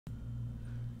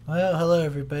Well, hello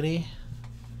everybody.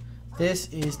 This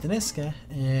is Dahniska,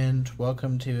 and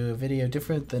welcome to a video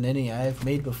different than any I've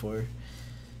made before.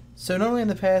 So normally in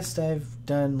the past I've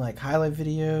done like highlight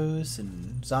videos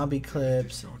and zombie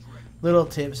clips and little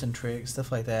tips and tricks, stuff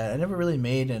like that. I never really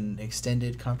made an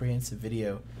extended comprehensive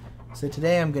video. So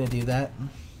today I'm going to do that.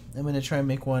 I'm going to try and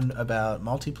make one about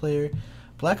multiplayer,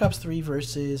 Black Ops 3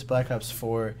 versus Black Ops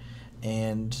 4,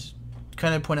 and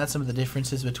kind of point out some of the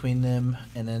differences between them,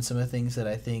 and then some of the things that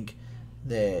I think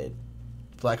that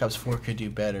Black Ops 4 could do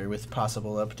better with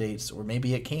possible updates, or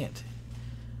maybe it can't.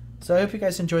 So I hope you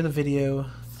guys enjoy the video.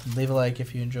 Leave a like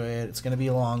if you enjoy it. It's going to be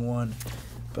a long one,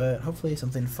 but hopefully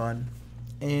something fun.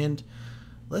 And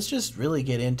let's just really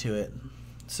get into it.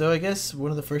 So I guess one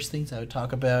of the first things I would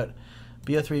talk about,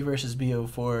 BO3 versus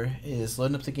BO4, is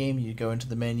loading up the game. You go into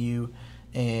the menu,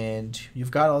 and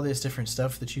you've got all this different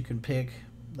stuff that you can pick.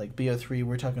 Like BO3,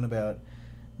 we're talking about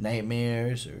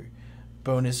nightmares or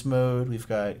bonus mode. We've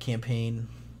got campaign,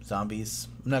 zombies.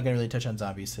 I'm not going to really touch on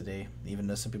zombies today, even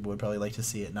though some people would probably like to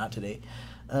see it not today.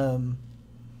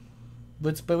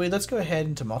 But wait, let's go ahead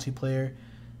into multiplayer,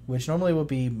 which normally will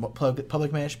be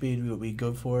public match, be what we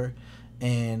go for.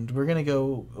 And we're going to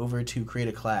go over to create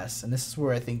a class. And this is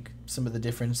where I think some of the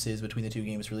differences between the two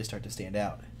games really start to stand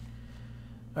out.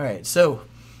 Alright, so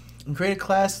in create a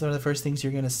class, one of the first things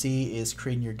you're going to see is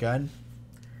creating your gun.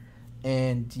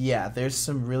 And yeah, there's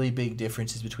some really big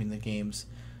differences between the games.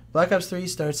 Black Ops 3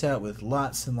 starts out with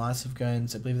lots and lots of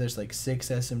guns. I believe there's like 6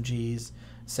 SMGs,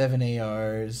 7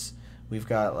 ARs. We've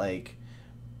got like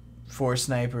 4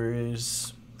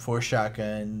 snipers, 4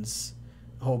 shotguns,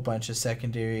 a whole bunch of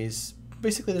secondaries.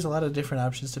 Basically, there's a lot of different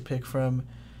options to pick from.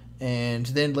 And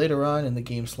then later on in the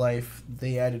game's life,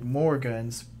 they added more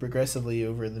guns progressively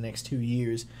over the next 2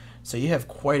 years. So you have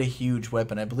quite a huge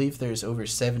weapon. I believe there's over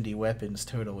 70 weapons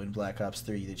total in Black Ops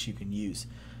 3 that you can use,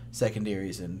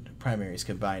 secondaries and primaries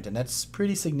combined. And that's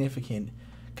pretty significant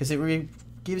because it really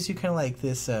gives you kind of like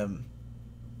this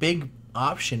big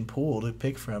option pool to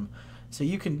pick from. So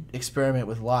you can experiment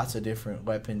with lots of different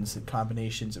weapons and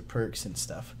combinations of perks and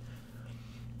stuff.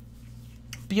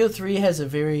 BO3 has a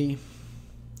very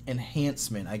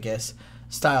enhancement, I guess,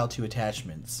 style to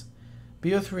attachments.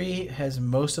 BO3 has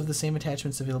most of the same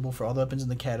attachments available for all the weapons in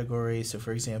the category. So,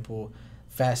 for example,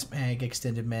 fast mag,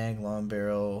 extended mag, long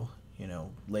barrel,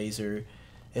 laser,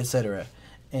 etc.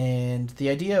 And the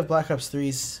idea of Black Ops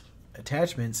 3's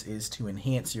attachments is to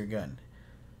enhance your gun.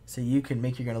 So you can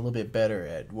make your gun a little bit better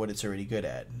at what it's already good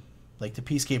at. Like the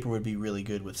Peacekeeper would be really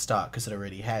good with stock because it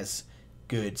already has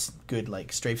good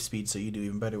like strafe speed, so you do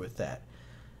even better with that.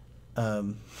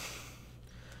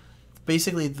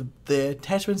 Basically, the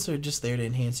attachments are just there to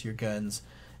enhance your guns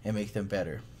and make them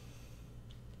better.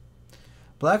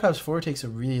 Black Ops 4 takes a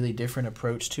really different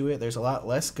approach to it. There's a lot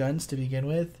less guns to begin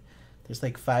with. There's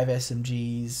like 5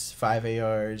 SMGs, 5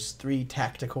 ARs, 3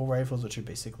 tactical rifles, which would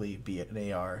basically be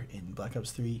an AR in Black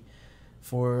Ops 3,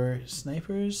 4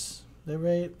 snipers, is that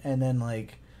right? And then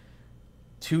like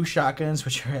 2 shotguns,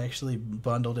 which are actually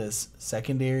bundled as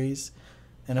secondaries,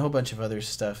 and a whole bunch of other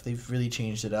stuff. They've really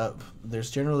changed it up. There's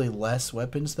generally less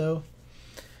weapons, though.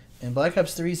 And Black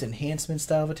Ops 3's enhancement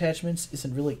style of attachments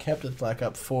isn't really kept with Black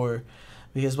Ops 4,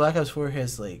 because Black Ops 4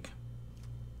 has, like,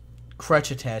 crutch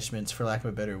attachments, for lack of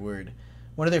a better word.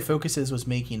 One of their focuses was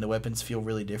making the weapons feel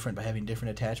really different by having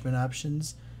different attachment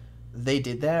options. They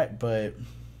did that, but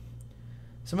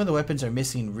some of the weapons are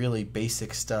missing really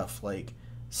basic stuff, like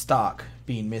stock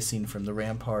being missing from the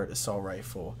Rampart assault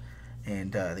rifle,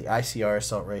 and the ICR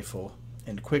assault rifle,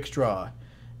 and quick draw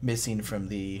missing from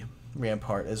the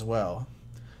Rampart as well.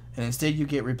 And instead you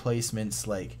get replacements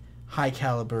like high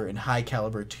caliber and high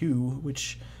caliber 2,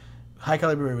 which high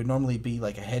caliber would normally be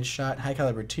like a headshot. High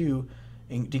caliber 2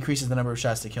 decreases the number of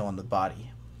shots to kill on the body.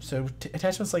 So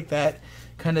attachments like that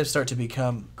kind of start to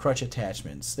become crutch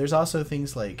attachments. There's also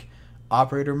things like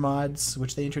operator mods,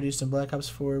 which they introduced in Black Ops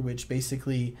 4, which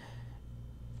basically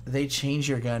they change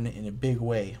your gun in a big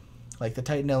way. Like the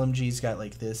Titan LMG's got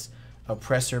like this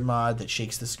oppressor mod that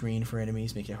shakes the screen for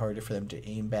enemies, make it harder for them to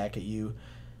aim back at you.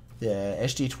 The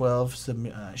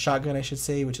SG-12 shotgun, I should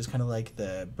say, which is kind of like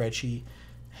the Brecci,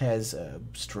 has a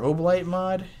strobe light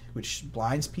mod, which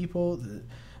blinds people.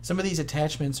 Some of these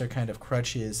attachments are kind of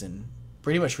crutches and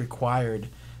pretty much required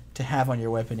to have on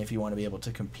your weapon if you want to be able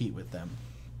to compete with them.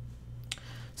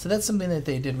 So that's something that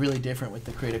they did really different with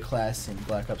the creator class in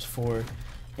Black Ops 4.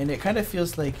 And it kind of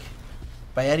feels like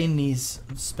by adding these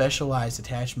specialized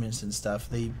attachments and stuff,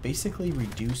 they basically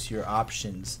reduce your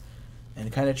options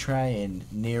and kind of try and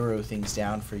narrow things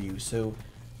down for you. So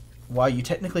while you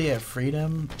technically have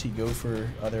freedom to go for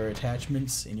other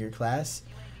attachments in your class,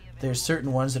 there's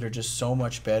certain ones that are just so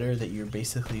much better that you're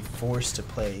basically forced to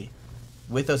play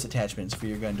with those attachments for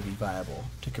your gun to be viable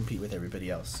to compete with everybody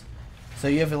else. So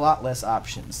you have a lot less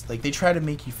options. Like, they try to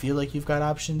make you feel like you've got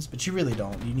options, but you really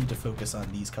don't. You need to focus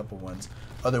on these couple ones.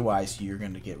 Otherwise, you're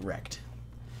going to get wrecked.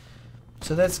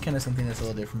 So that's kind of something that's a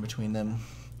little different between them.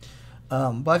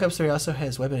 Black Ops 3 also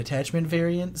has weapon attachment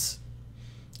variants.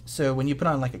 So when you put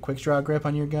on like a quick draw grip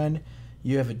on your gun,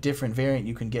 you have a different variant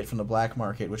you can get from the black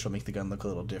market, which will make the gun look a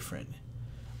little different.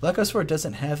 Black Ops 4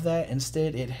 doesn't have that.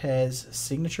 Instead, it has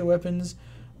signature weapons,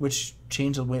 which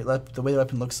change the way the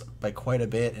weapon looks by quite a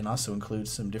bit, and also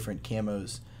includes some different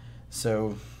camos.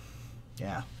 So,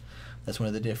 yeah, that's one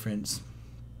of the differences.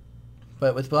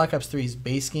 But with Black Ops 3's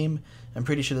base game, I'm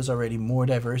pretty sure there's already more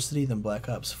diversity than Black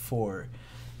Ops 4.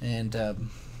 And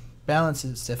balance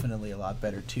is definitely a lot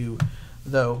better too.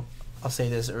 Though, I'll say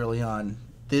this early on,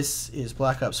 this is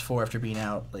Black Ops 4 after being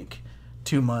out like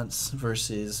 2 months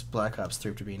versus Black Ops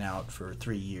 3 after being out for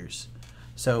 3 years.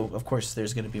 So, of course,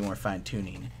 there's going to be more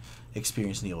fine-tuning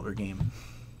experience in the older game.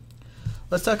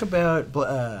 Let's talk about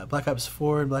Black Ops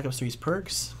 4 and Black Ops 3's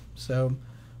perks. So,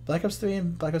 Black Ops 3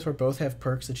 and Black Ops 4 both have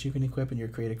perks that you can equip in your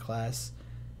created class.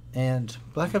 And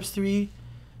Black Ops 3,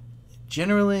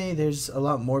 generally, there's a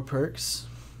lot more perks.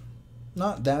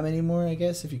 Not that many more, I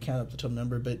guess, if you count up the total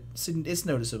number, but it's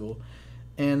noticeable.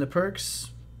 And the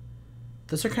perks,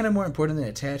 those are kind of more important than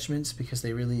attachments because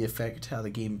they really affect how the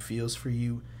game feels for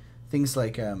you. Things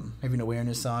like having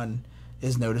awareness on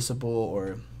is noticeable,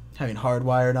 or having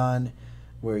hardwired on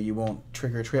where you won't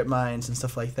trigger trip mines and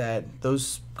stuff like that.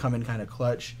 Those come in kind of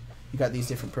clutch. You got these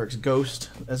different perks. Ghost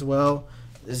as well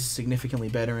is significantly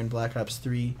better in Black Ops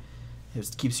 3.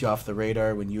 It keeps you off the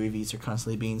radar when UAVs are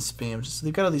constantly being spammed. So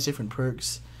they've got all these different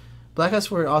perks. Black Ops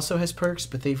 4 also has perks,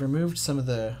 but they've removed some of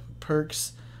the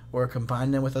perks or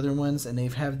combined them with other ones, and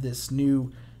they've had this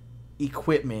new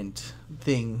equipment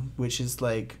thing, which is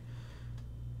like,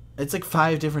 it's like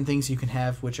 5 different things you can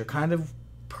have, which are kind of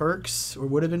perks, or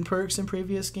would have been perks in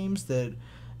previous games, that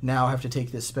now have to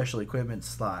take this special equipment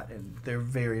slot, and they're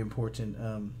very important.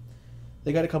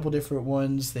 They got a couple different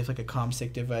ones. They have like a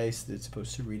ComSec device that's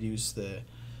supposed to reduce the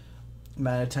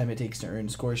amount of time it takes to earn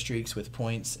score streaks with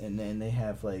points, and then they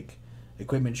have like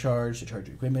equipment charge to charge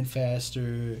your equipment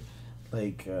faster.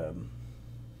 Like,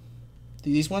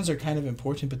 these ones are kind of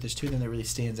important, but there's 2 of them that really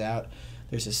stands out.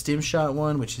 There's a stim shot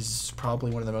one, which is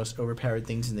probably one of the most overpowered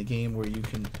things in the game, where you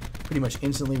can pretty much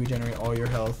instantly regenerate all your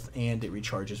health, and it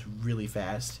recharges really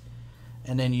fast.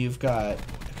 And then you've got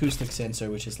acoustic sensor,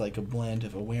 which is like a blend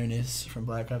of awareness from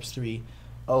Black Ops 3,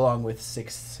 along with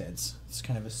sixth sense. It's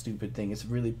kind of a stupid thing.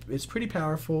 It's pretty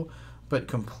powerful, but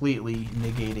completely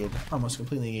negated, almost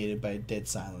completely negated by Dead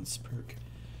Silence perk,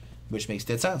 which makes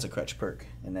Dead Silence a crutch perk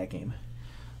in that game.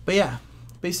 But yeah,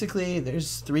 basically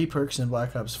there's 3 perks in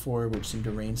Black Ops 4 which seem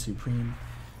to reign supreme.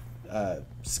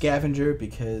 Scavenger,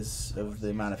 because of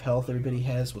the amount of health everybody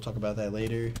has. We'll talk about that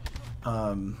later.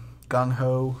 Gung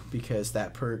Ho, because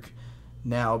that perk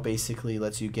now basically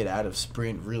lets you get out of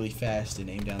sprint really fast and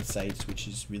aim down sights, which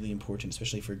is really important,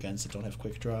 especially for guns that don't have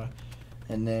quick draw.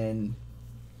 And then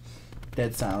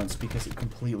Dead Silence, because it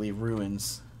completely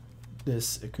ruins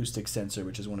this acoustic sensor,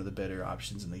 which is one of the better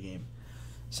options in the game.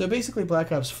 So basically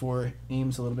Black Ops 4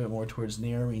 aims a little bit more towards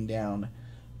narrowing down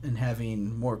and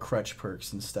having more crutch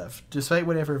perks and stuff. Despite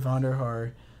whatever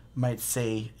Vonderhaar might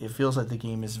say, it feels like the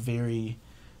game is very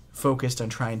focused on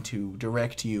trying to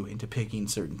direct you into picking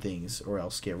certain things or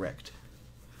else get wrecked.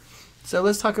 So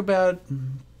let's talk about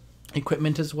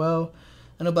equipment as well.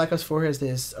 I know Black Ops 4 has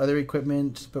this other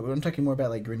equipment, but I'm talking more about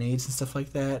like grenades and stuff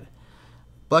like that.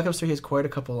 Black Ops 3 has quite a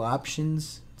couple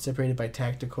options, separated by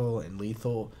tactical and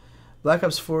lethal. Black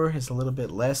Ops 4 has a little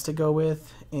bit less to go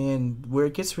with, and where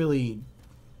it gets really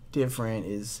different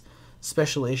is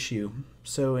special issue.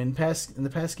 So in the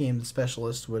past game, the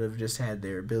specialists would have just had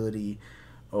their ability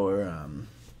or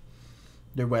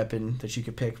their weapon that you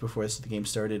could pick before the game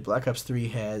started. Black Ops 3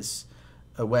 has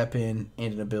a weapon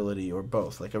and an ability, or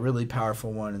both, like a really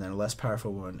powerful one and then a less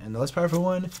powerful one. And the less powerful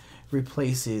one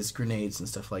replaces grenades and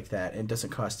stuff like that and doesn't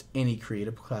cost any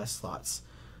creative class slots,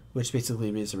 which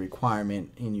basically is a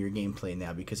requirement in your gameplay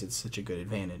now because it's such a good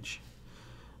advantage.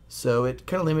 So it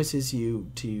kind of limits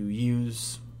you to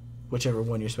use whichever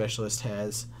one your specialist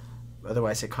has.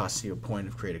 Otherwise, it costs you a point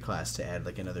of creative class to add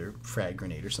like another frag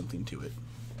grenade or something to it.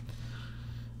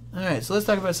 Alright, so let's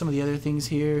talk about some of the other things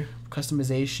here.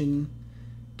 Customization.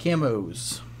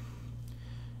 Camos.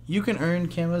 You can earn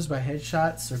camos by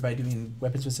headshots or by doing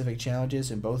weapon-specific challenges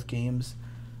in both games.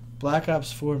 Black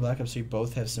Ops 4 and Black Ops 3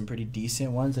 both have some pretty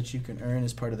decent ones that you can earn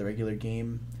as part of the regular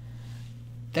game.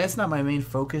 That's not my main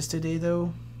focus today,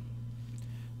 though.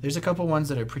 There's a couple ones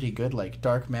that are pretty good, like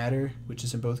Dark Matter, which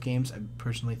is in both games. I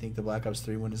personally think the Black Ops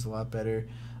 3 one is a lot better.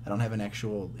 I don't have an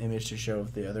actual image to show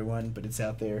of the other one, but it's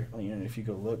out there on the internet if you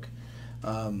go look.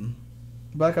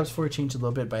 Black Ops 4 changed a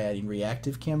little bit by adding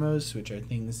reactive camos, which are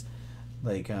things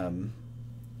like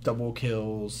double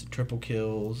kills, triple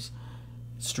kills,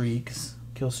 streaks,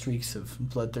 kill streaks of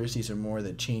bloodthirsties or more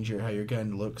that change how your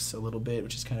gun looks a little bit,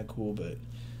 which is kind of cool, but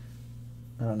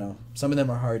I don't know. Some of them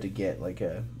are hard to get, like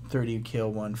a 30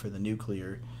 kill one for the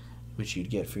nuclear, which you'd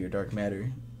get for your Dark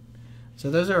Matter. So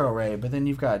those are alright, but then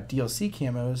you've got DLC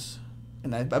camos,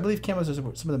 and I believe camos are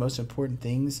some of the most important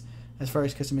things as far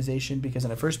as customization, because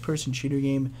in a first-person shooter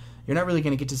game, you're not really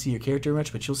going to get to see your character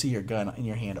much, but you'll see your gun in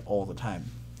your hand all the time.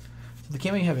 So the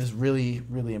camo you have is really,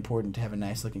 really important to have a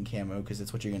nice-looking camo, because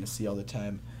it's what you're going to see all the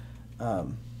time.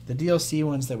 The DLC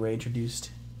ones that were introduced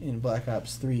in Black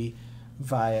Ops 3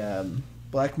 via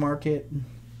Black Market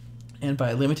and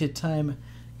by limited time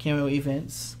camo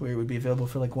events, where it would be available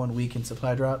for like 1 week in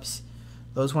supply drops.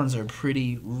 Those ones are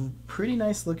pretty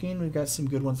nice looking. We've got some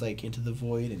good ones like Into the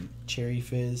Void and Cherry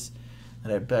Fizz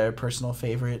that are personal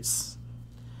favorites.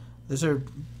 Those are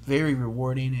very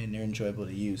rewarding and they're enjoyable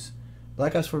to use.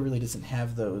 Black Ops 4 really doesn't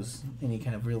have those, any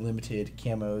kind of real limited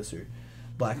camos or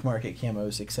black market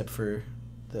camos, except for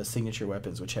the signature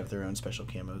weapons, which have their own special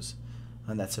camos,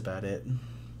 and that's about it.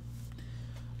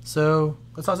 So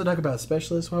let's also talk about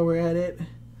specialists while we're at it.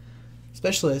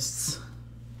 Specialists.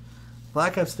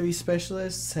 Black Ops 3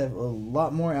 specialists have a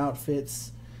lot more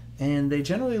outfits, and they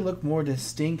generally look more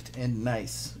distinct and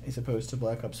nice as opposed to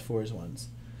Black Ops 4's ones.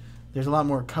 There's a lot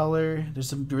more color. There's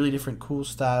some really different cool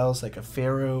styles, like a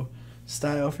Pharaoh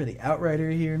style for the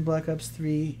Outrider here in Black Ops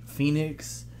 3,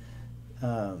 Phoenix.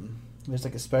 There's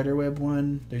like a Spiderweb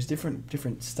one. There's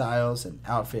different styles and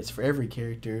outfits for every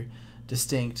character,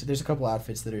 distinct. There's a couple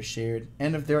outfits that are shared,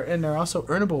 and there are also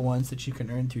earnable ones that you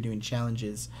can earn through doing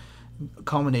challenges,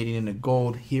 culminating in a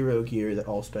gold hero gear that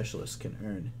all specialists can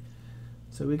earn.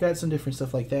 So we got some different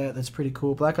stuff like that. That's pretty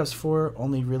cool. Black Ops 4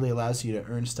 only really allows you to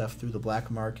earn stuff through the black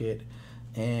market,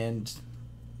 and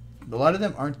a lot of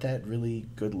them aren't that really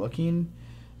good looking.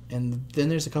 And then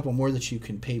there's a couple more that you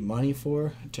can pay money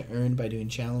for to earn by doing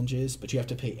challenges, but you have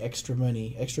to pay extra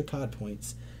money, extra COD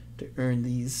points, to earn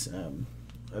these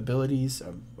abilities.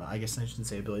 I guess I shouldn't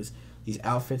say abilities. These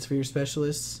outfits for your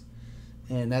specialists.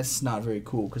 And that's not very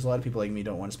cool, because a lot of people like me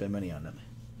don't want to spend money on them.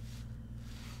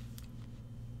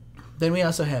 Then we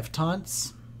also have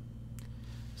taunts.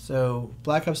 So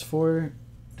Black Ops 4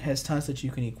 has taunts that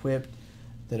you can equip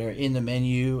that are in the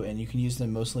menu, and you can use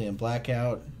them mostly in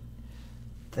Blackout.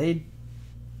 They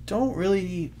don't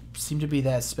really seem to be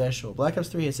that special. Black Ops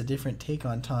 3 has a different take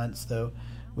on taunts, though,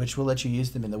 which will let you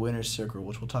use them in the Winner's Circle,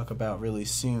 which we'll talk about really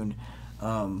soon.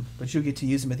 But you'll get to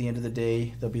use them at the end of the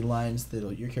day. There'll be lines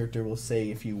that your character will say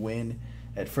if you win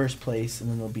at first place, and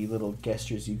then there'll be little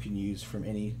gestures you can use from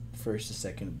any first to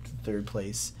second to third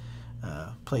place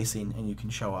placing, and you can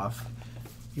show off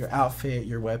your outfit,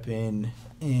 your weapon,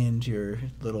 and your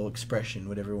little expression,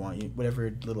 whatever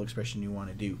little expression you want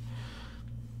to do.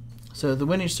 So the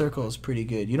Winner's Circle is pretty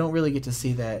good. You don't really get to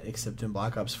see that except in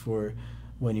Black Ops 4.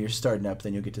 When you're starting up,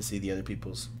 then you'll get to see the other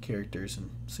people's characters and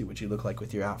see what you look like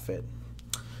with your outfit.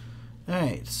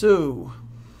 Alright, so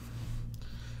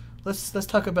let's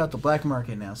talk about the black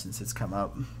market now, since it's come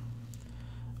up.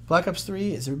 Black Ops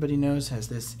 3, as everybody knows, has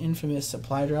this infamous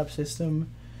supply drop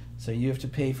system. So you have to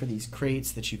pay for these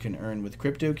crates that you can earn with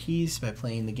crypto keys by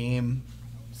playing the game.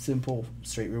 Simple,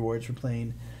 straight rewards for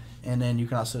playing. And then you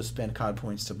can also spend COD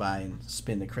points to buy and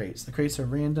spin the crates. The crates are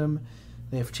random.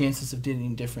 They have chances of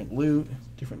getting different loot,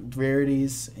 different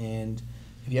rarities, and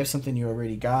if you have something you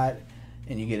already got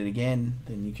and you get it again,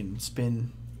 then you can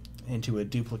spin into a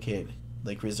duplicate,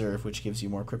 like reserve, which gives you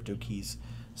more crypto keys.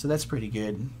 So that's pretty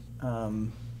good.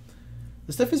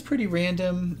 The stuff is pretty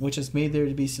random, which has made there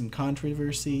to be some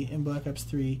controversy in Black Ops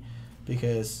 3,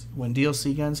 because when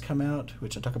DLC guns come out,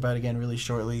 which I'll talk about again really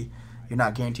shortly, you're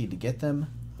not guaranteed to get them.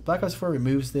 Black Ops 4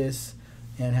 removes this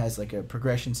and has like a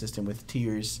progression system with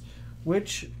tiers,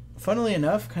 which, funnily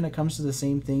enough, kind of comes to the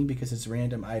same thing because it's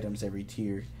random items every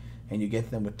tier, and you get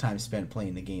them with time spent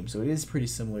playing the game. So it is pretty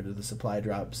similar to the supply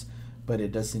drops, but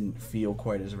it doesn't feel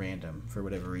quite as random for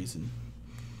whatever reason.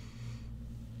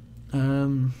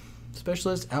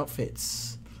 Specialist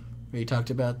outfits. We already talked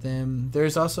about them.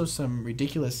 There's also some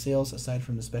ridiculous sales aside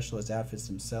from the specialist outfits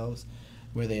themselves,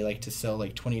 where they like to sell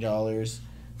like $20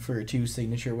 for 2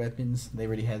 signature weapons. They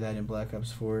already had that in Black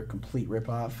Ops 4. Complete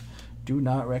ripoff. Do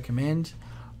not recommend.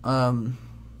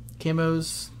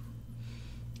 Camos,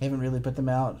 I haven't really put them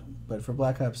out, but for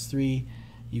Black Ops 3,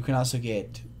 you can also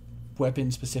get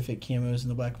weapon-specific camos in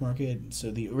the black market.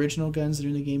 So the original guns that are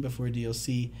in the game before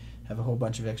DLC have a whole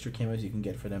bunch of extra camos you can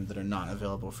get for them that are not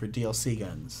available for DLC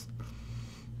guns.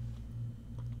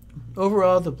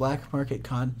 Overall, the black market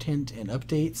content and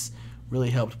updates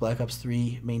really helped Black Ops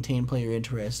 3 maintain player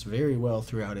interest very well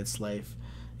throughout its life,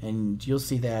 and you'll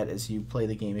see that as you play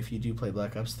the game. If you do play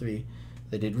Black Ops 3,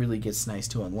 that it really gets nice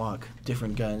to unlock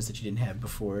different guns that you didn't have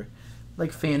before,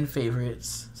 like fan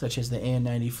favorites such as the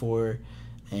AN-94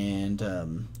 and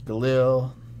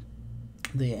Galil,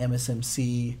 the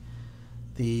MSMC,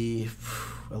 the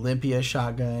Olympia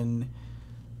shotgun.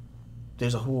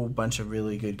 There's a whole bunch of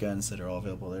really good guns that are all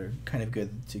available. They're kind of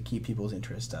good to keep people's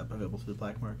interest up, available through the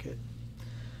black market.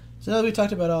 So now that we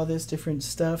talked about all this different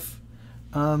stuff,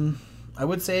 I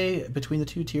would say between the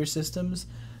two tier systems,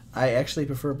 I actually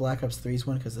prefer Black Ops 3's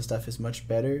one because the stuff is much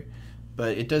better,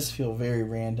 but it does feel very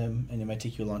random and it might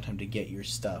take you a long time to get your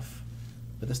stuff.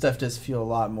 But the stuff does feel a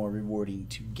lot more rewarding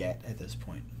to get at this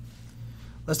point.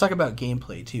 Let's talk about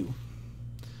gameplay too.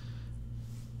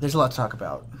 There's a lot to talk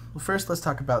about. Well, first, let's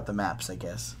talk about the maps, I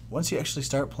guess. Once you actually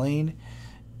start playing,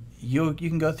 you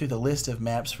can go through the list of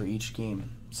maps for each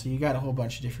game. So you got a whole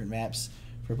bunch of different maps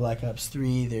for Black Ops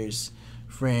 3. There's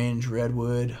Fringe,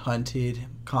 Redwood, Hunted,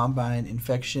 Combine,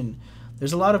 Infection.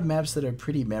 There's a lot of maps that are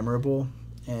pretty memorable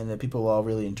and that people all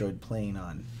really enjoyed playing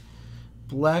on.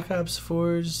 Black Ops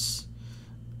 4's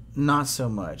not so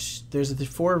much. There's the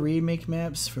 4 remake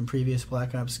maps from previous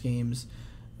Black Ops games,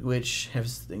 which have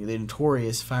the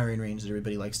notorious firing range that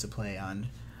everybody likes to play on.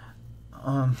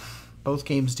 Both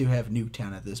games do have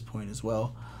Nuketown at this point as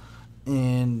well.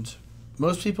 And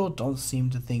most people don't seem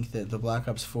to think that the Black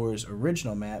Ops 4's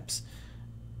original maps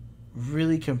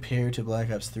really compare to Black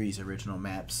Ops 3's original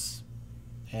maps.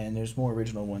 And there's more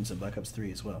original ones in Black Ops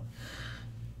 3 as well.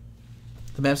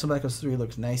 The maps in Black Ops 3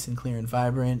 look nice and clear and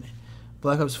vibrant.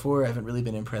 Black Ops 4, I haven't really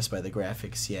been impressed by the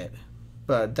graphics yet.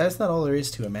 But that's not all there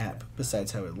is to a map,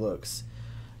 besides how it looks.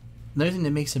 Another thing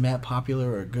that makes a map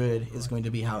popular or good is going to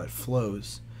be how it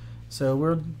flows. So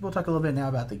we'll talk a little bit now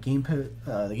about the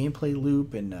gameplay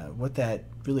loop and what that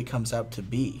really comes out to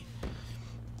be.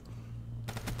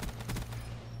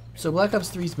 So Black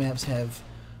Ops 3's maps have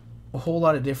a whole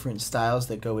lot of different styles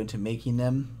that go into making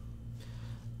them.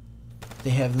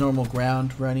 They have normal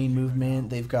ground running movement.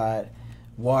 They've got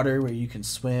water where you can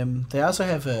swim. They also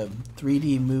have a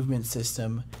 3D movement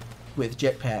system with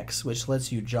jetpacks, which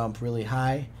lets you jump really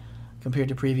high compared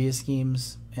to previous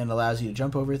games and allows you to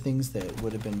jump over things that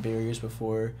would have been barriers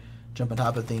before, jump on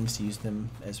top of things to use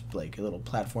them as like a little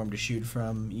platform to shoot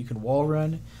from. You can wall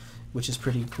run, which is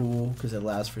pretty cool because it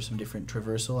allows for some different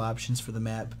traversal options for the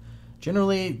map.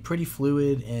 Generally pretty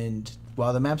fluid, and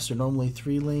while the maps are normally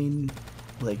 3-lane,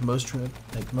 like most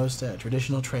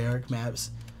traditional Treyarch maps,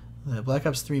 the Black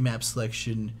Ops 3 map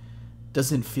selection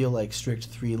doesn't feel like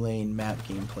strict 3-lane map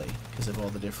gameplay because of all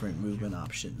the different movement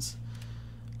options.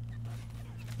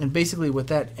 And basically what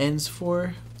that ends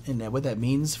for, and what that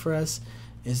means for us,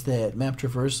 is that map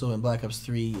traversal in Black Ops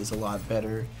 3 is a lot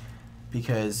better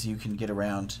because you can get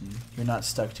around and you're not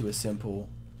stuck to a simple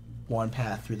one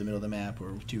path through the middle of the map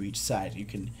or to each side. You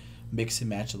can mix and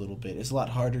match a little bit. It's a lot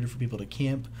harder for people to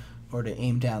camp or to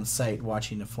aim down sight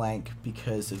watching a flank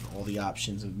because of all the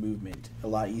options of movement. A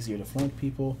lot easier to flank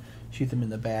people, shoot them in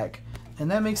the back, and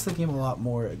that makes the game a lot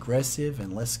more aggressive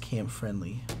and less camp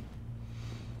friendly.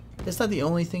 That's not the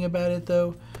only thing about it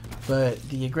though, but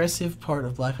the aggressive part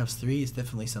of Black Ops 3 is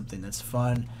definitely something that's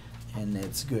fun and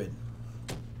it's good.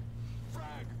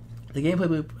 The gameplay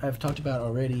loop I've talked about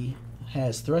already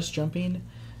has thrust jumping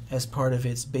as part of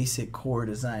its basic core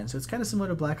design. So it's kind of similar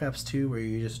to Black Ops 2 where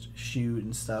you just shoot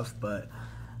and stuff, but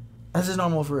this is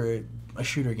normal for a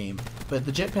shooter game. But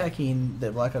the jetpacking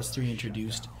that Black Ops 3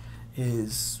 introduced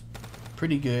is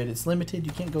pretty good. It's limited,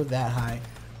 you can't go that high,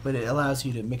 but it allows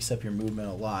you to mix up your movement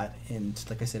a lot, and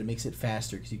like I said, it makes it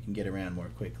faster because you can get around more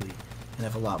quickly and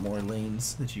have a lot more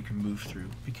lanes that you can move through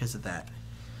because of that.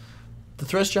 The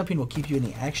thrust jumping will keep you in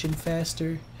the action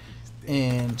faster,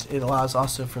 and it allows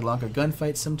also for longer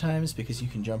gunfights sometimes because you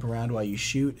can jump around while you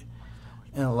shoot,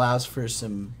 and allows for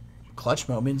some clutch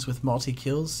moments with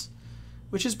multi-kills,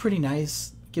 which is pretty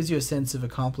nice. Gives you a sense of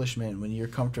accomplishment when you're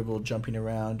comfortable jumping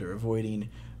around or avoiding,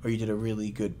 or you did a really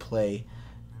good play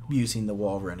using the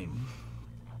wall running.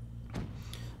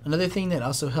 Another thing that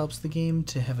also helps the game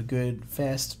to have a good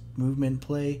fast movement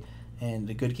play and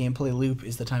a good gameplay loop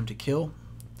is the time to kill.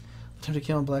 The time to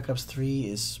kill in Black Ops 3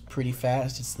 is pretty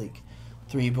fast. It's like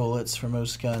 3 bullets for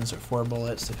most guns, or 4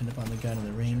 bullets depending upon the gun and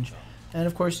the range. And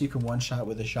of course you can one-shot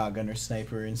with a shotgun or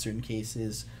sniper in certain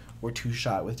cases, or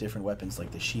 2-shot with different weapons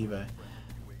like the Shiva.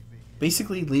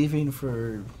 Basically leaving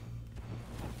for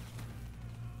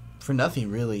for nothing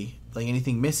really, like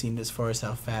anything missing as far as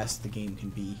how fast the game can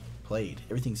be played.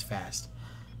 Everything's fast.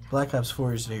 Black Ops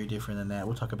 4 is very different than that.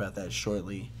 We'll talk about that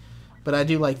shortly. But I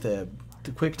do like the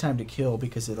quick time to kill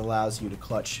because it allows you to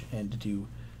clutch and to do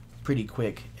pretty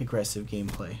quick, aggressive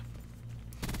gameplay.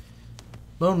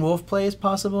 Lone wolf play is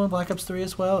possible in Black Ops 3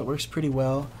 as well. It works pretty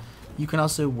well. You can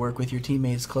also work with your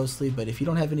teammates closely, but if you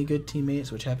don't have any good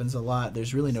teammates, which happens a lot,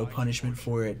 there's really no punishment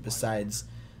for it besides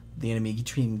the enemy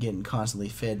team getting constantly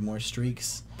fed more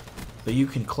streaks. But you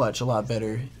can clutch a lot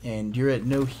better, and you're at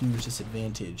no huge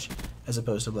disadvantage as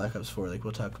opposed to Black Ops 4, like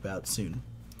we'll talk about soon.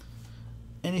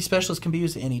 Any specialists can be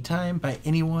used at any time by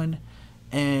anyone,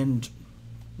 and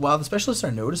while the specialists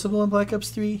are noticeable in Black Ops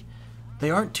 3,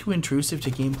 they aren't too intrusive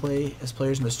to gameplay, as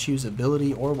players must choose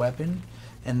ability or weapon,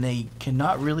 and they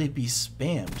cannot really be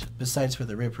spammed, besides for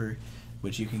the Ripper,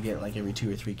 which you can get like every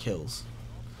 2 or 3 kills,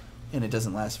 and it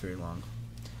doesn't last very long.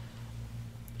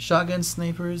 Shotgun,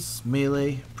 snipers,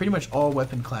 melee, pretty much all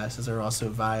weapon classes are also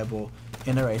viable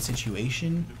in the right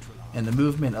situation, and the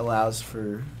movement allows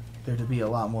for there to be a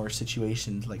lot more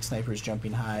situations like snipers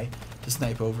jumping high to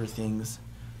snipe over things,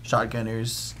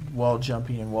 shotgunners wall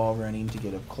jumping and wall running to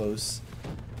get up close.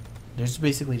 There's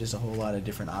basically just a whole lot of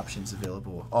different options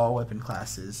available. All weapon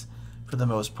classes, for the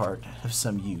most part, have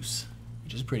some use,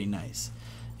 which is pretty nice.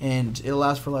 And it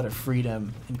allows for a lot of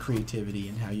freedom and creativity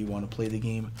in how you want to play the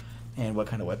game and what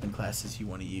kind of weapon classes you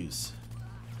want to use.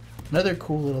 Another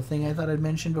cool little thing I thought I'd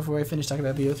mention before I finish talking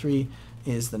about BO3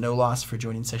 is the no loss for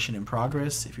joining session in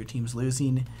progress. If your team's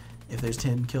losing, if there's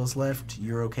 10 kills left,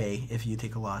 you're okay if you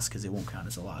take a loss because it won't count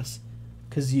as a loss.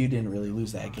 Because you didn't really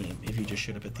lose that game if you just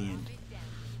showed up at the end.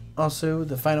 Also,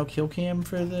 the final kill cam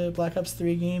for the Black Ops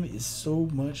 3 game is so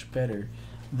much better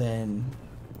than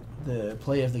the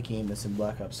play of the game that's in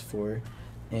Black Ops 4.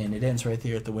 And it ends right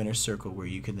there at the winner's circle where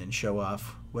you can then show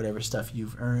off whatever stuff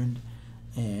you've earned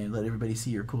and let everybody see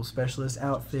your cool specialist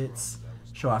outfits,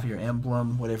 show off your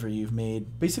emblem, whatever you've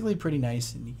made. Basically pretty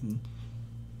nice, and you can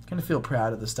kind of feel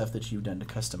proud of the stuff that you've done to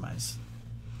customize.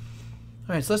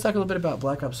 Alright, so let's talk a little bit about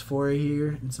Black Ops 4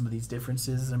 here and some of these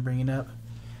differences I'm bringing up.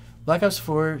 Black Ops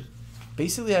 4,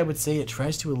 basically I would say it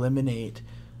tries to eliminate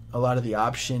a lot of the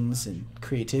options and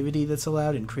creativity that's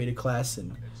allowed in Create a Class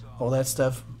and all that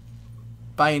stuff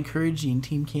by encouraging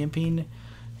team camping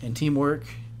and teamwork,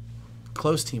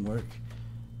 close teamwork,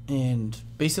 and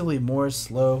basically more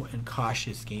slow and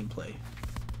cautious gameplay.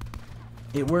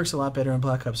 It works a lot better in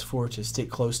Black Ops 4 to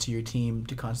stick close to your team,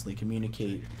 to constantly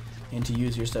communicate, and to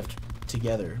use your stuff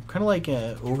together. Kind of like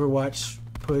a Overwatch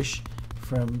push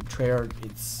from Treyarch.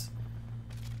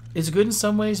 It's good in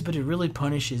some ways, but it really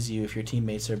punishes you if your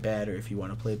teammates are bad or if you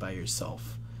want to play by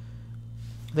yourself.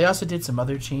 They also did some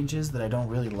other changes that I don't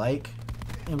really like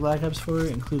in Black Ops 4,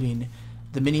 including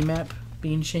the mini-map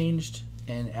being changed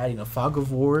and adding a fog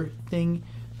of war thing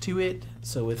to it.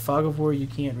 So with fog of war, you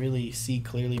can't really see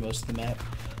clearly most of the map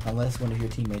unless one of your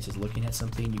teammates is looking at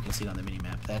something. You can see it on the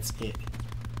mini-map. That's it.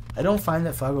 I don't find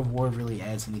that fog of war really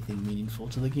adds anything meaningful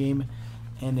to the game,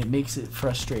 and it makes it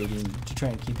frustrating to try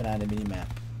and keep an eye on the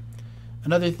mini-map.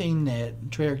 Another thing that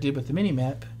Treyarch did with the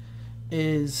mini-map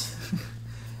is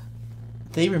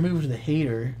they removed the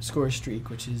hater score streak,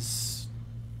 which is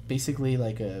basically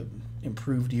like a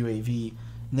improved UAV,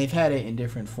 and they've had it in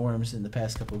different forms in the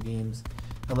past couple games,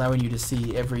 allowing you to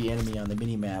see every enemy on the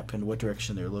mini-map and what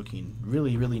direction they're looking.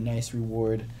 Really, really nice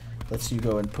reward. Lets you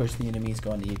go and push the enemies,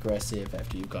 go on the aggressive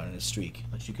after you've gotten a streak.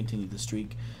 Lets you continue the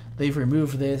streak. They've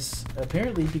removed this,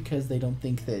 apparently because they don't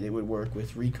think that it would work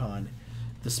with Recon,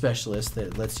 the specialist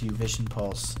that lets you Vision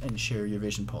Pulse and share your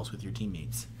Vision Pulse with your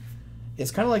teammates.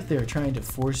 It's kind of like they're trying to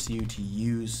force you to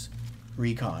use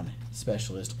Recon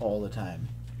Specialist all the time,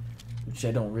 which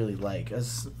I don't really like.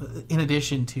 As in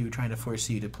addition to trying to force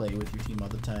you to play with your team all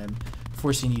the time,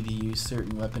 forcing you to use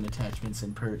certain weapon attachments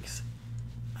and perks,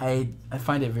 I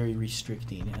find it very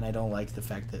restricting, and I don't like the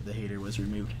fact that the hater was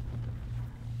removed.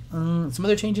 Some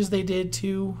other changes they did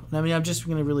too. I mean, I'm just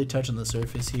going to really touch on the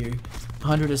surface here.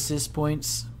 100 assist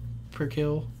points per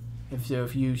kill.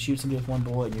 If you shoot somebody with one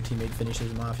bullet and your teammate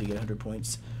finishes them off, you get 100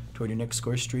 points toward your next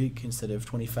score streak instead of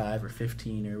 25 or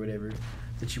 15 or whatever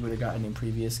that you would have gotten in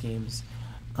previous games.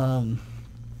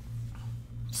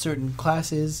 Certain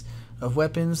classes of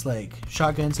weapons like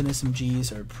shotguns and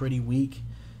SMGs are pretty weak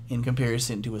in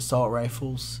comparison to assault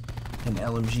rifles and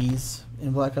LMGs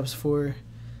in Black Ops 4,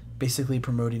 basically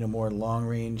promoting a more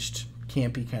long-ranged,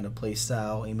 campy kind of play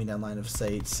style, aiming down line of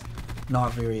sights,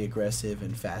 not very aggressive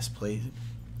and fast play.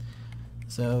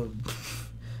 So,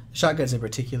 shotguns in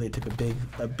particular took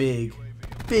a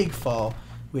big fall,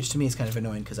 which to me is kind of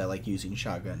annoying because I like using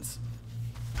shotguns.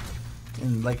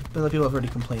 And like a lot of people have already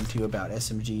complained too about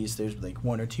SMGs. There's like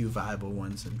 1 or 2 viable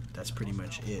ones, and that's pretty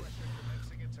much it.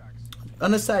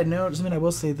 On a side note, something I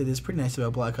will say that is pretty nice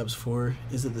about Black Ops 4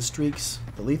 is that the streaks,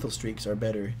 the lethal streaks, are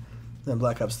better than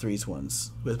Black Ops 3's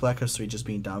ones, with Black Ops 3 just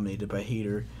being dominated by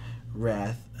Hater,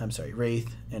 Wraith,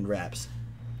 and Raps.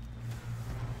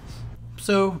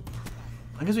 So,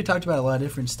 I guess we talked about a lot of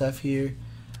different stuff here.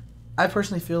 I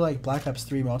personally feel like Black Ops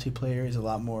 3 multiplayer is a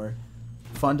lot more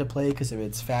fun to play because of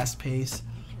its fast pace,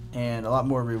 and a lot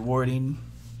more rewarding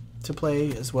to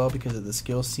play as well because of the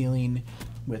skill ceiling,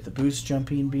 with the boost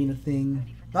jumping being a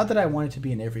thing. Not that I want it to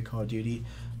be in every Call of Duty,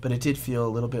 but it did feel a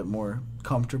little bit more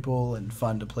comfortable and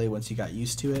fun to play once you got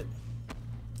used to it.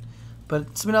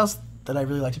 But something else that I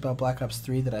really liked about Black Ops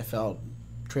 3 that I felt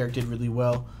Treyarch did really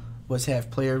well was have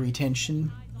player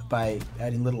retention by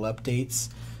adding little updates.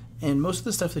 And most of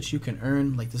the stuff that you can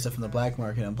earn, like the stuff in the black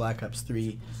market on Black Ops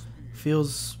 3,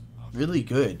 feels really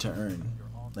good to earn.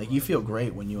 Like, you feel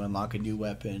great when you unlock a new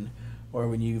weapon, or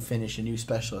when you finish a new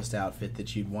specialist outfit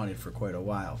that you'd wanted for quite a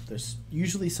while. There's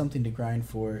usually something to grind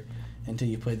for until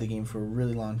you played the game for a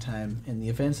really long time, and the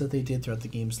events that they did throughout the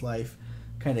game's life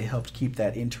kind of helped keep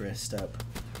that interest up.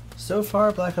 So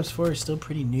far, Black Ops 4 is still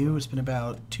pretty new. It's been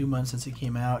about 2 months since it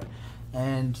came out,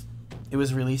 and it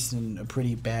was released in a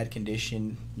pretty bad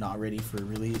condition, not ready for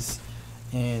release.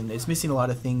 And it's missing a lot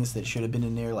of things that should have been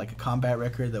in there, like a combat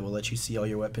record that will let you see all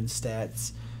your weapon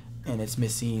stats, and it's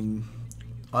missing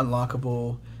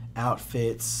unlockable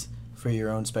outfits for your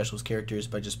own specials characters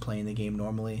by just playing the game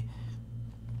normally.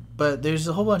 But there's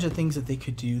a whole bunch of things that they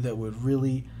could do that would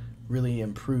really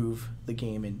improve the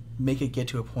game and make it get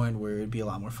to a point where it'd be a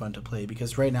lot more fun to play,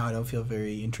 because right now I don't feel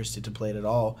very interested to play it at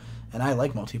all, and I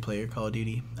like multiplayer Call of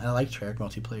Duty, and I like Treyarch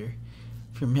multiplayer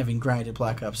from having grinded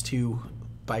Black Ops 2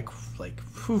 by like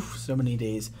so many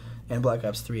days, and Black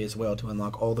Ops 3 as well, to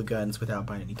unlock all the guns without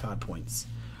buying any COD points.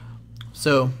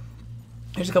 So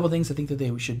there's a couple things I think that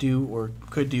they should do or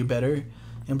could do better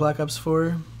in Black Ops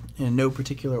 4 in no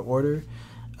particular order.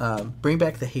 Bring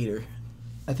back the Hater.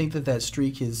 I think that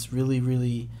streak is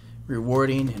really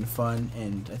rewarding and fun,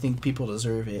 and I think people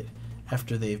deserve it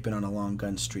after they've been on a long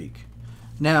gun streak.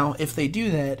 Now, if they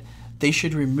do that, they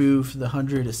should remove the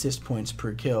 100 assist points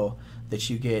per kill that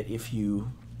you get if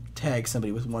you tag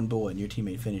somebody with 1 bullet and your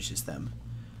teammate finishes them.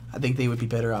 I think they would be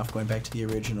better off going back to the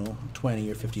original 20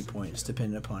 or 50 points,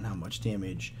 depending upon how much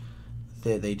damage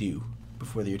that they do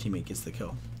before your teammate gets the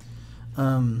kill.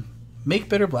 Make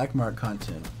better black mark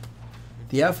content.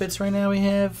 The outfits right now we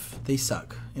have, they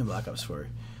suck in Black Ops 4.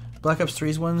 Black Ops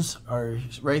 3's ones are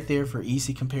right there for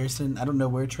easy comparison. I don't know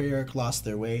where Treyarch lost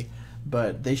their way,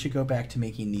 but they should go back to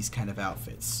making these kind of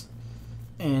outfits.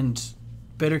 And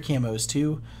better camos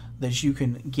too, that you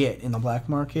can get in the black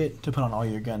market to put on all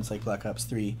your guns like Black Ops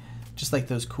 3, just like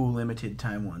those cool limited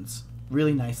time ones.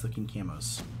 Really nice looking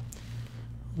camos.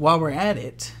 While we're at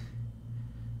it,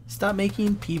 stop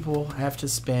making people have to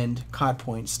spend COD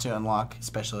points to unlock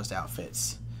specialist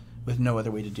outfits with no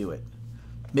other way to do it.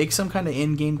 Make some kind of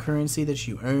in-game currency that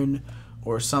you earn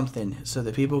or something so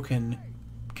that people can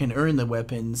earn the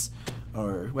weapons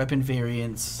or weapon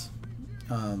variants,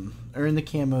 earn the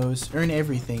camos, earn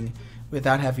everything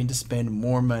without having to spend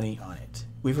more money on it.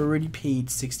 We've already paid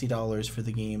 $60 for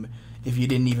the game if you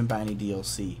didn't even buy any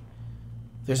DLC.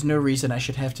 There's no reason I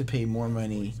should have to pay more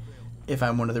money if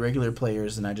I'm one of the regular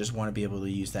players and I just want to be able to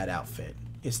use that outfit.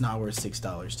 It's not worth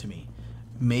 $6 to me.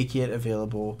 Make it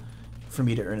available for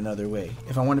me to earn another way.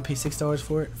 If I want to pay $6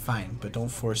 for it, fine, but don't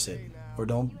force it, or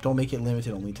don't make it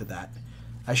limited only to that.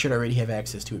 I should already have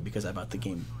access to it because I bought the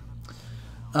game.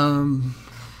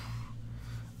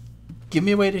 Give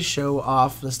me a way to show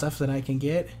off the stuff that I can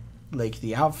get, like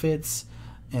the outfits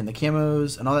and the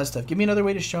camos and all that stuff. Give me another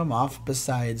way to show them off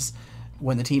besides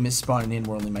when the team is spawning in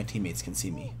where only my teammates can see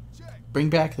me. Bring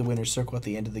back the winner's circle at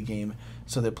the end of the game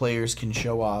so that players can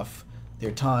show off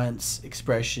their taunts,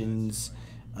 expressions,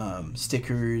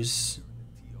 stickers,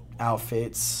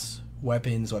 outfits,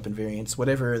 weapons, weapon variants,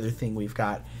 whatever other thing we've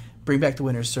got. Bring back the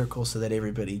winner's circle so that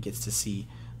everybody gets to see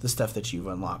the stuff that you've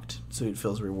unlocked, so it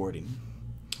feels rewarding.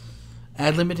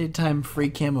 Add limited time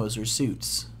free camos or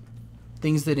suits.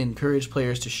 Things that encourage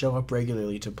players to show up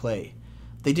regularly to play.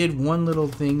 They did one little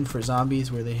thing for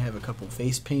zombies where they have a couple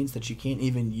face paints that you can't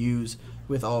even use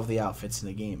with all of the outfits in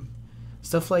the game.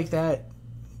 Stuff like that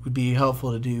would be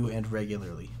helpful to do, and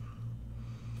regularly.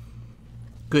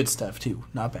 Good stuff too,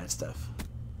 not bad stuff.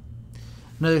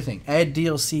 Another thing, add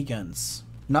DLC guns.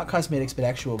 Not cosmetics, but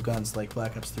actual guns like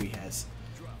Black Ops 3 has.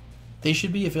 They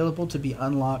should be available to be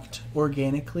unlocked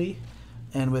organically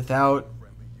and without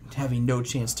having no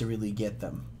chance to really get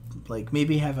them. Like,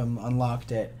 maybe have them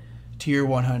unlocked at tier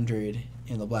 100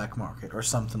 in the black market or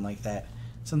something like that.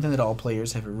 Something that all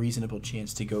players have a reasonable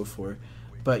chance to go for.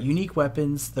 But unique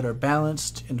weapons that are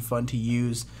balanced and fun to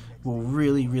use will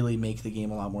really, really make the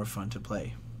game a lot more fun to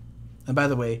play. And by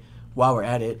the way, while we're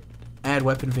at it, add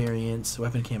weapon variants,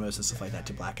 weapon camos, and stuff like that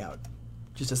to Blackout.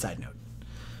 Just a side note.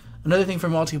 Another thing for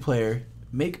multiplayer,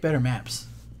 make better maps.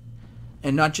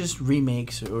 And not just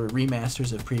remakes or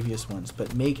remasters of previous ones,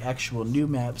 but make actual new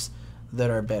maps that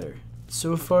are better.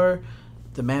 So far,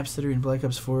 the maps that are in Black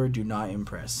Ops 4 do not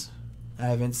impress. I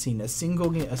haven't seen a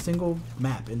single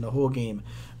map in the whole game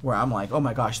where I'm like, oh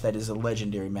my gosh, that is a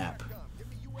legendary map.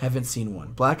 Haven't seen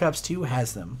one. Black Ops 2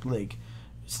 has them, like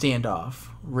Standoff,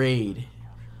 Raid.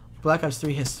 Black Ops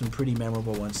 3 has some pretty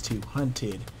memorable ones too.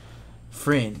 Hunted,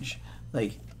 Fringe.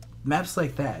 Like, maps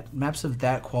like that, maps of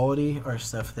that quality are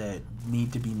stuff that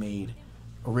need to be made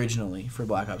originally for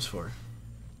Black Ops 4.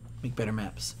 Make better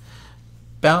maps.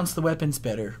 Balance the weapons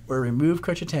better, or remove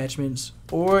crutch attachments,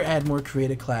 or add more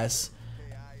create a class,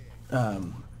 I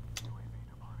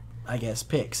guess,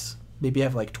 picks. Maybe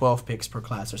have like 12 picks per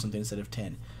class or something instead of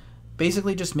 10.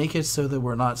 Basically just make it so that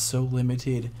we're not so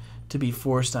limited to be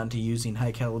forced onto using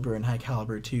high caliber and high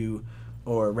caliber 2,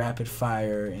 or rapid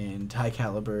fire and high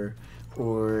caliber,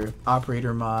 or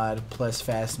operator mod plus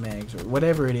fast mags, or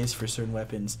whatever it is for certain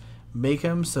weapons. Make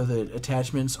them so that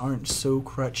attachments aren't so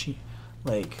crutchy,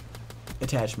 like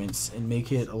attachments, and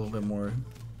make it a little bit more,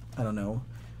 I don't know,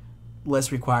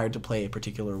 less required to play a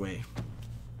particular way.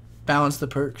 Balance the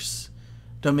perks.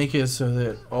 Don't make it so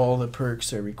that all the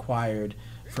perks are required,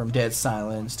 from Dead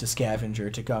Silence to Scavenger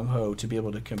to Gung Ho, to be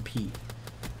able to compete.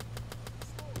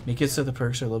 Make it so the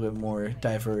perks are a little bit more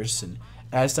diverse, and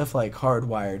add stuff like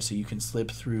Hardwired so you can slip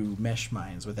through mesh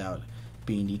mines without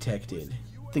being detected.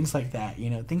 Things like that, you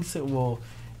know, things that will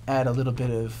add a little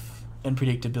bit of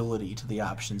unpredictability to the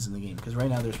options in the game, because right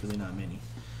now there's really not many.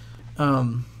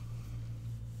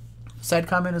 Side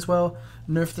comment as well,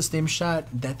 nerf the stim shot.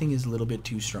 That thing is a little bit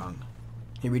too strong.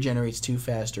 It regenerates too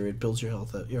fast, or it builds your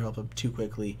health up too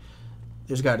quickly.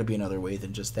 There's got to be another way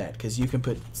than just that, because you can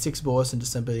put 6 bullets into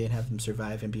somebody and have them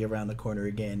survive and be around the corner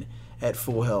again at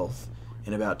full health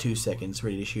in about 2 seconds,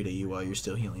 ready to shoot at you while you're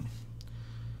still healing.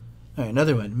 Alright,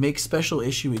 another one. Make special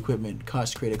issue equipment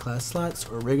cost create a class slots,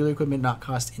 or regular equipment not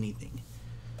cost anything.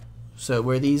 So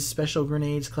where these special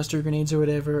grenades, cluster grenades or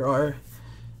whatever are,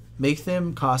 make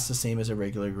them cost the same as a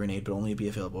regular grenade, but only be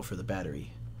available for the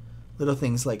battery. Little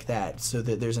things like that, so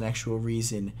that there's an actual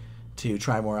reason to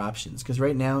try more options. Because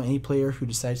right now, any player who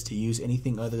decides to use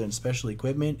anything other than special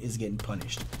equipment is getting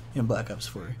punished in Black Ops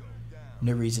 4.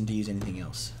 No reason to use anything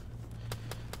else.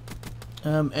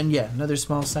 And yeah, another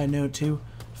small side note too,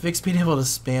 fix being able to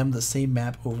spam the same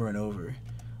map over and over.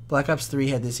 Black Ops 3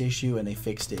 had this issue and they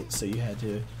fixed it, so you had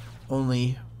to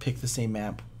only pick the same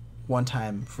map one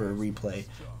time for a replay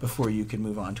before you could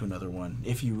move on to another one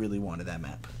if you really wanted that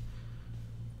map.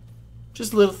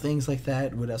 Just little things like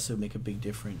that would also make a big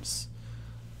difference.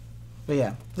 But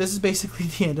yeah, this is basically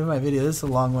the end of my video. This is a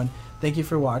long one. Thank you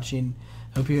for watching.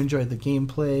 Hope you enjoyed the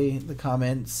gameplay, the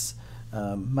comments,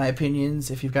 my opinions.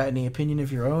 If you've got any opinion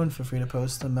of your own, feel free to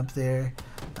post them up there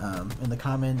in the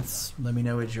comments. Let me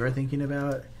know what you're thinking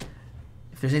about.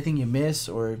 If there's anything you miss,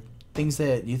 or things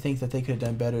that you think that they could have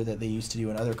done better that they used to do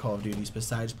in other Call of Duties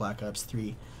besides Black Ops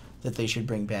 3 that they should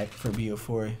bring back for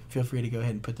BO4, feel free to go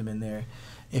ahead and put them in there.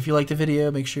 If you liked the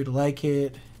video, make sure to like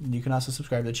it. You can also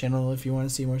subscribe to the channel if you want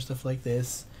to see more stuff like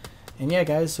this. And yeah,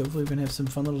 guys, hopefully we're going to have some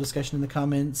fun little discussion in the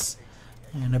comments.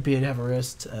 And I hope you have a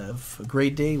rest of a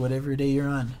great day, whatever day you're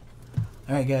on.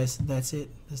 Alright guys, that's it.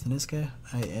 This is Dahniska.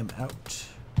 I am out.